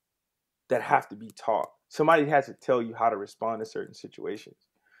have to be taught. Somebody has to tell you how to respond to certain situations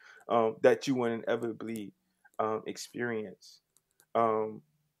that you will inevitably experience.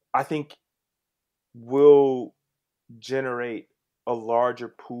 I think will generate a larger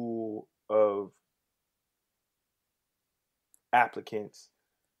pool of applicants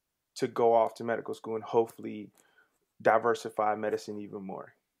to go off to medical school and hopefully diversify medicine even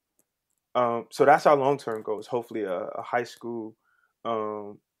more. So that's our long-term goals. Hopefully a high school,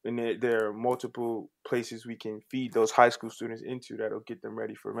 and there are multiple places we can feed those high school students into that'll get them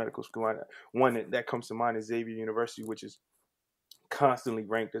ready for medical school. One that comes to mind is Xavier University, which is constantly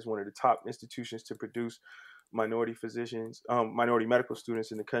ranked as one of the top institutions to produce minority physicians, minority medical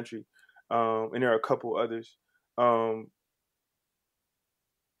students in the country. And there are a couple others.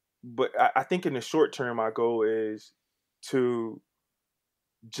 But I think in the short term, our goal is to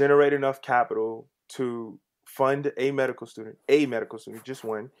generate enough capital to fund a medical student, just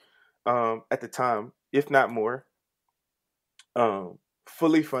one, at the time, if not more,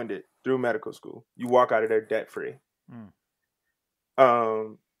 fully funded through medical school. You walk out of there debt free.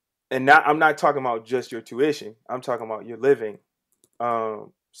 And I'm not talking about just your tuition. I'm talking about your living.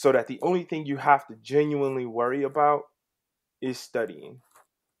 So that the only thing you have to genuinely worry about is studying.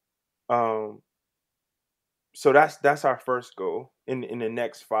 So that's our first goal in the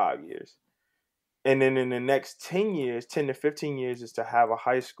next 5 years. And then in the next 10 years, 10 to 15 years, is to have a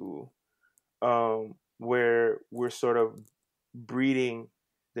high school where we're sort of breeding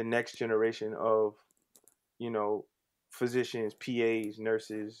the next generation of, physicians, PAs,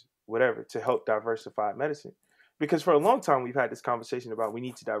 nurses, whatever, to help diversify medicine. Because for a long time, we've had this conversation about we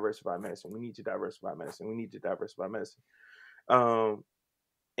need to diversify medicine. We need to diversify medicine. We need to diversify medicine.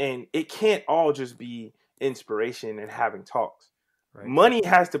 And it can't all just be inspiration and having talks. Right. Money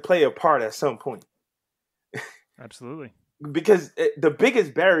has to play a part at some point. Absolutely. Because the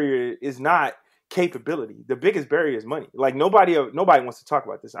biggest barrier is not capability. The biggest barrier is money. Like nobody wants to talk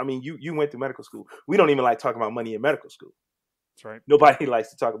about this. I mean, you went through medical school. We don't even like talking about money in medical school. That's right. Nobody likes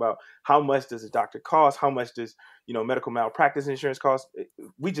to talk about how much does a doctor cost, how much does, medical malpractice insurance cost.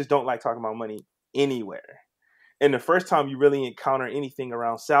 We just don't like talking about money anywhere. And the first time you really encounter anything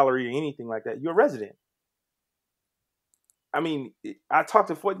around salary or anything like that, you're a resident. I mean, I talk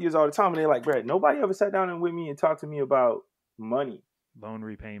to fourth years all the time, and they're like, Brad, nobody ever sat down with me and talked to me about money. Loan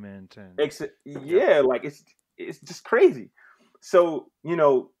repayment. And like it's just crazy. So,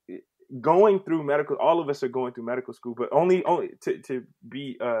 going through medical, all of us are going through medical school, but only to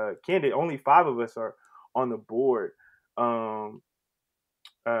be candid, only 5 of us are on the board of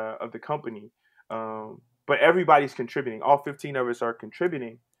the company. But everybody's contributing. All 15 of us are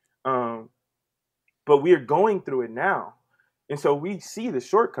contributing. But we are going through it now. And so we see the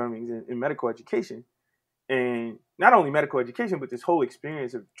shortcomings in medical education. And not only medical education, but this whole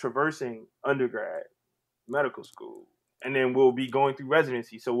experience of traversing undergrad, medical school. And then we'll be going through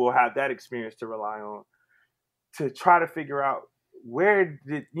residency. So we'll have that experience to rely on to try to figure out what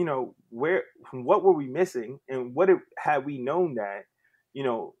were we missing, and had we known that,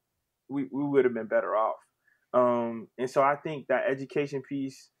 we would have been better off. And so I think that education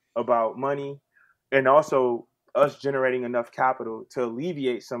piece about money, and also us generating enough capital to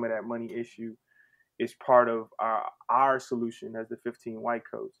alleviate some of that money issue, is part of our solution as the 15 white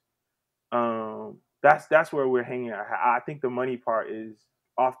coats. That's where we're hanging out. I think the money part is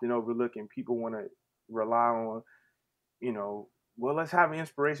often overlooked, and people want to rely on, well, let's have an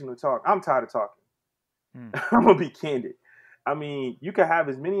inspirational talk. I'm tired of talking. I'm gonna be candid. I mean, you can have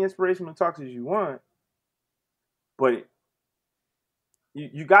as many inspirational talks as you want, but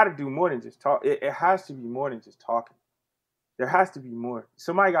you got to do more than just talk. It has to be more than just talking. there has to be more.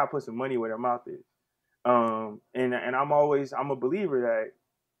 Somebody got to put some money where their mouth is. And I'm a believer that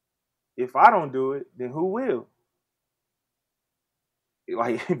if I don't do it, then who will?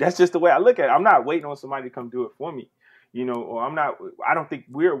 Like, that's just the way I look at it. I'm not waiting on somebody to come do it for me, or I don't think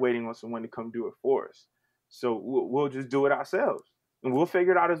we're waiting on someone to come do it for us. So we'll just do it ourselves, and we'll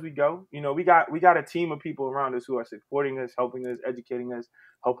figure it out as we go. We got a team of people around us who are supporting us, helping us, educating us,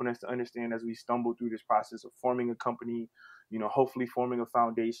 helping us to understand as we stumble through this process of forming a company, hopefully forming a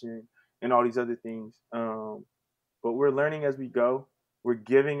foundation and all these other things. But we're learning as we go. We're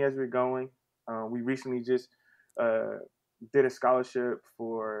giving as we're going. We recently just did a scholarship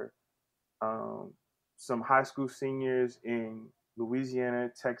for some high school seniors in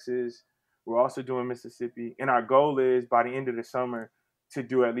Louisiana, Texas. We're also doing Mississippi. And our goal is by the end of the summer to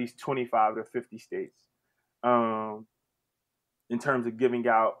do at least 25 to 50 states in terms of giving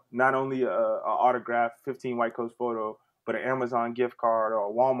out not only a autographed 15 White Coats photo, but an Amazon gift card or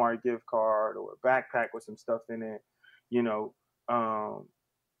a Walmart gift card or a backpack with some stuff in it,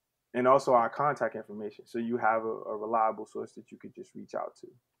 and also our contact information. So you have a reliable source that you could just reach out to.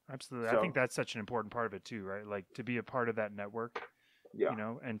 Absolutely. So, I think that's such an important part of it too, right? Like to be a part of that network,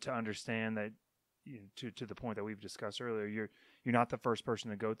 and to understand that, to the point that we've discussed earlier, you're not the first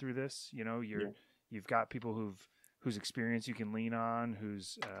person to go through this. You've got people whose experience you can lean on,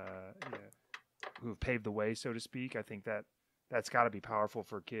 who've paved the way, so to speak. I think that's got to be powerful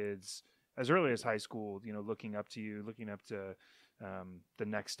for kids as early as high school, looking up to you, looking up to the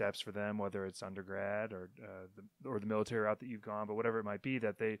next steps for them, whether it's undergrad or the military route that you've gone, but whatever it might be,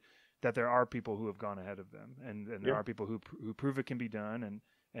 that there are people who have gone ahead of them, and there are people who prove it can be done,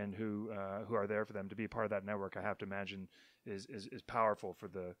 and who are there for them. To be a part of that network, I have to imagine is powerful for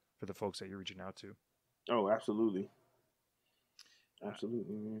the folks that you're reaching out to. Oh, absolutely.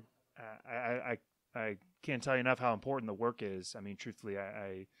 Absolutely, man. I can't tell you enough how important the work is. I mean, truthfully,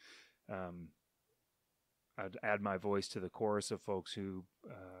 I'd add my voice to the chorus of folks who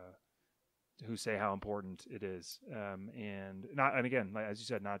say how important it is, and again, as you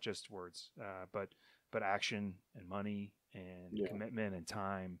said, not just words, but action and money and commitment and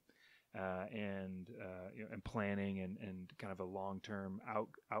time, and planning and kind of a long-term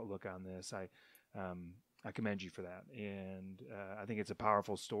outlook on this. I commend you for that, and I think it's a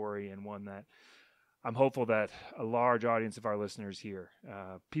powerful story, and one that I'm hopeful that a large audience of our listeners here,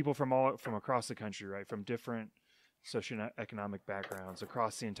 people from across the country, right, from different socioeconomic backgrounds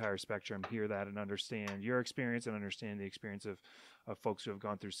across the entire spectrum, hear that and understand your experience and understand the experience of folks who have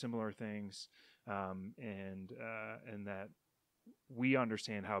gone through similar things, and that we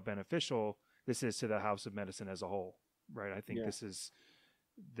understand how beneficial this is to the House of Medicine as a whole, right? I think this is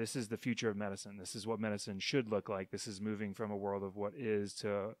the future of medicine. This is what medicine should look like. This is moving from a world of what is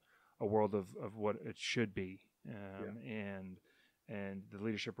to a world of what it should be, and the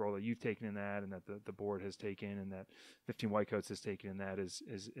leadership role that you've taken in that, and that the board has taken, and that 15 White Coats has taken in that is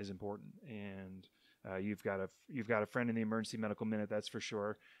important. And you've got a friend in the Emergency Medical Minute, that's for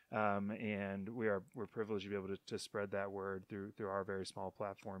sure. And we're privileged to be able to spread that word through our very small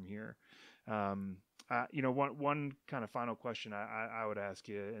platform here. One kind of final question I would ask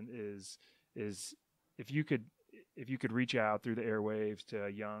you is if you could reach out through the airwaves to a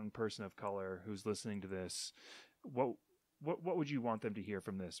young person of color who's listening to this, what would you want them to hear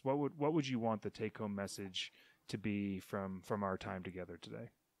from this? What would you want the take-home message to be from our time together today?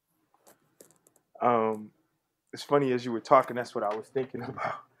 It's funny, as you were talking, that's what I was thinking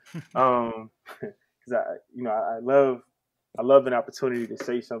about. Because I love an opportunity to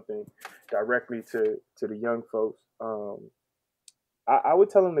say something directly to the young folks. I would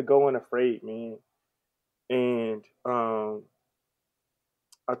tell them to go unafraid, man. And I'll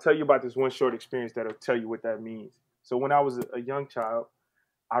tell you about this one short experience that'll tell you what that means. So when I was a young child,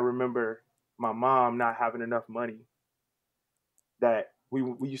 I remember my mom not having enough money. That we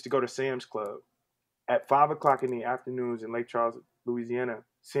used to go to Sam's Club at 5:00 in the afternoons in Lake Charles, Louisiana.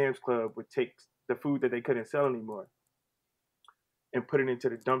 Sam's Club would take the food that they couldn't sell anymore and put it into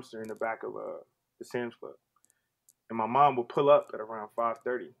the dumpster in the back of the Sam's Club. And my mom would pull up at around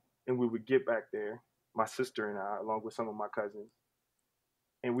 5:30, and we would get back there, my sister and I, along with some of my cousins,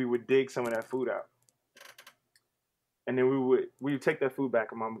 and we would dig some of that food out. And then we would take that food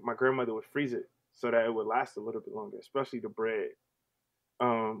back, and my grandmother would freeze it so that it would last a little bit longer, especially the bread.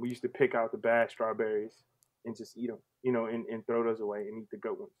 We used to pick out the bad strawberries and just eat them, and throw those away and eat the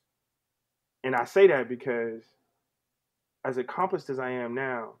good ones. And I say that because as accomplished as I am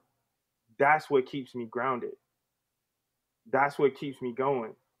now, that's what keeps me grounded. That's what keeps me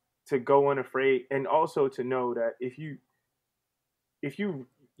going, to go unafraid, and also to know that if you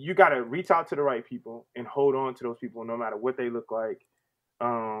you got to reach out to the right people and hold on to those people no matter what they look like,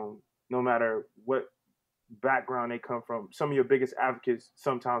 no matter what background they come from. Some of your biggest advocates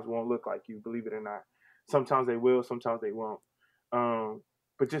sometimes won't look like you, believe it or not. Sometimes they will, sometimes they won't.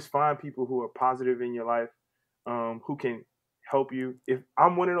 But just find people who are positive in your life, who can help you. If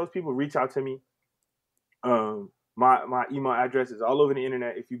I'm one of those people, reach out to me. My email address is all over the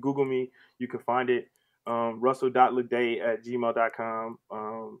internet. If you Google me, you can find it. Russell.ledet@gmail.com.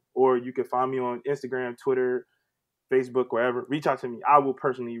 Or you can find me on Instagram, Twitter, Facebook, wherever. Reach out to me. I will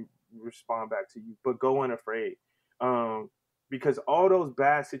personally respond back to you. But go unafraid. Because all those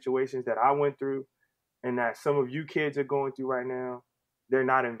bad situations that I went through and that some of you kids are going through right now, they're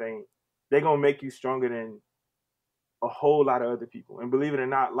not in vain. They're going to make you stronger than a whole lot of other people. And believe it or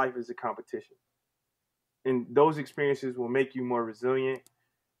not, life is a competition. And those experiences will make you more resilient.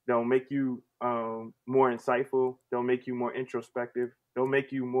 They'll make you more insightful. They'll make you more introspective. They'll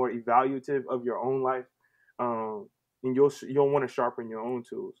make you more evaluative of your own life. And you'll want to sharpen your own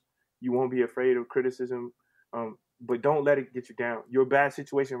tools. You won't be afraid of criticism, but don't let it get you down. Your bad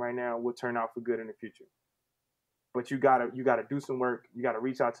situation right now will turn out for good in the future. But you gotta do some work. You gotta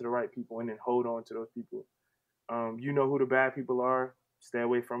reach out to the right people and then hold on to those people. You know who the bad people are. Stay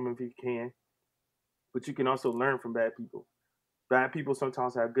away from them if you can. But you can also learn from bad people. Bad people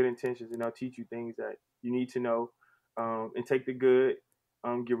sometimes have good intentions, and they'll teach you things that you need to know, and take the good,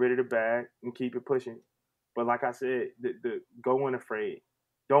 get rid of the bad, and keep it pushing. But like I said, go unafraid.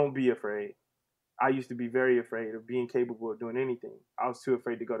 Don't be afraid. I used to be very afraid of being capable of doing anything. I was too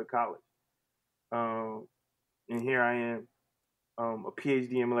afraid to go to college. And here I am, a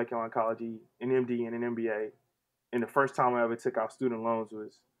Ph.D. in molecular oncology, an MD and an MBA. And the first time I ever took out student loans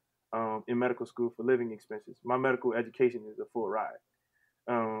was in medical school for living expenses. My medical education is a full ride.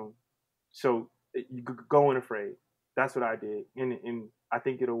 So you go unafraid. That's what I did. And I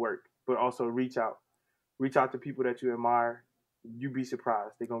think it'll work. But also reach out. Reach out to people that you admire. You'd be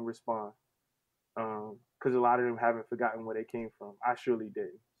surprised. They're going to respond. Because a lot of them haven't forgotten where they came from. I surely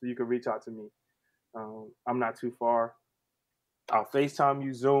didn't. So you can reach out to me. I'm not too far. I'll FaceTime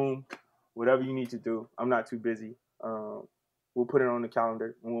you, Zoom, whatever you need to do. I'm not too busy. We'll put it on the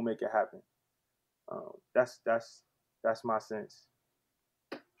calendar and we'll make it happen. That's my sense.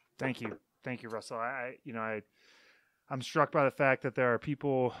 Thank you, Russell. I'm struck by the fact that there are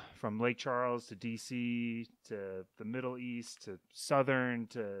people from Lake Charles to DC to the Middle East to Southern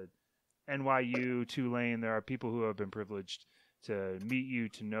to NYU, Tulane. There are people who have been privileged to meet you,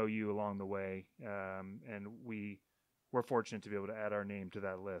 to know you along the way, and we're fortunate to be able to add our name to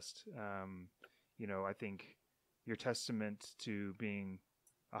that list. I think your testament to being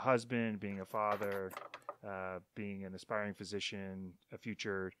a husband, being a father, being an aspiring physician, a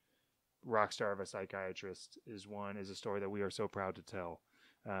future rock star of a psychiatrist is a story that we are so proud to tell.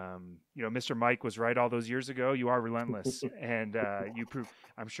 Mr. Mike was right all those years ago. You are relentless, and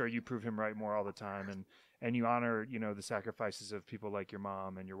I'm sure you prove him right more all the time. And you honor, the sacrifices of people like your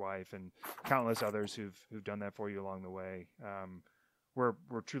mom and your wife and countless others who've done that for you along the way. We're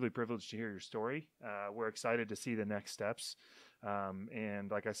truly privileged to hear your story. We're excited to see the next steps. And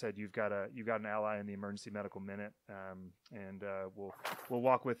like I said, you've got an ally in the Emergency Medical Minute, and we'll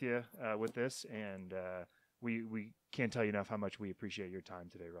walk with you with this. And we can't tell you enough how much we appreciate your time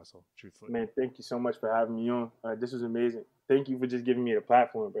today, Russell. Truthfully, man, thank you so much for having me on. This was amazing. Thank you for just giving me the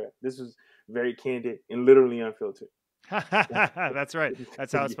platform, bro. This was very candid and literally unfiltered. That's right.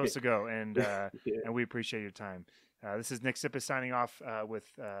 That's how it's supposed to go. And and we appreciate your time. This is Nick Sippis signing off with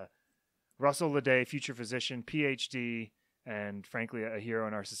Russell Ledet, future physician, Ph.D., and frankly, a hero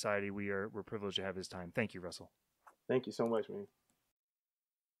in our society. We're privileged to have his time. Thank you, Russell. Thank you so much, man.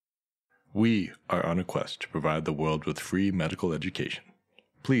 We are on a quest to provide the world with free medical education.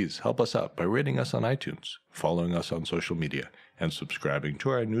 Please help us out by rating us on iTunes, following us on social media, and subscribing to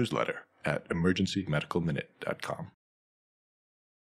our newsletter at emergencymedicalminute.com.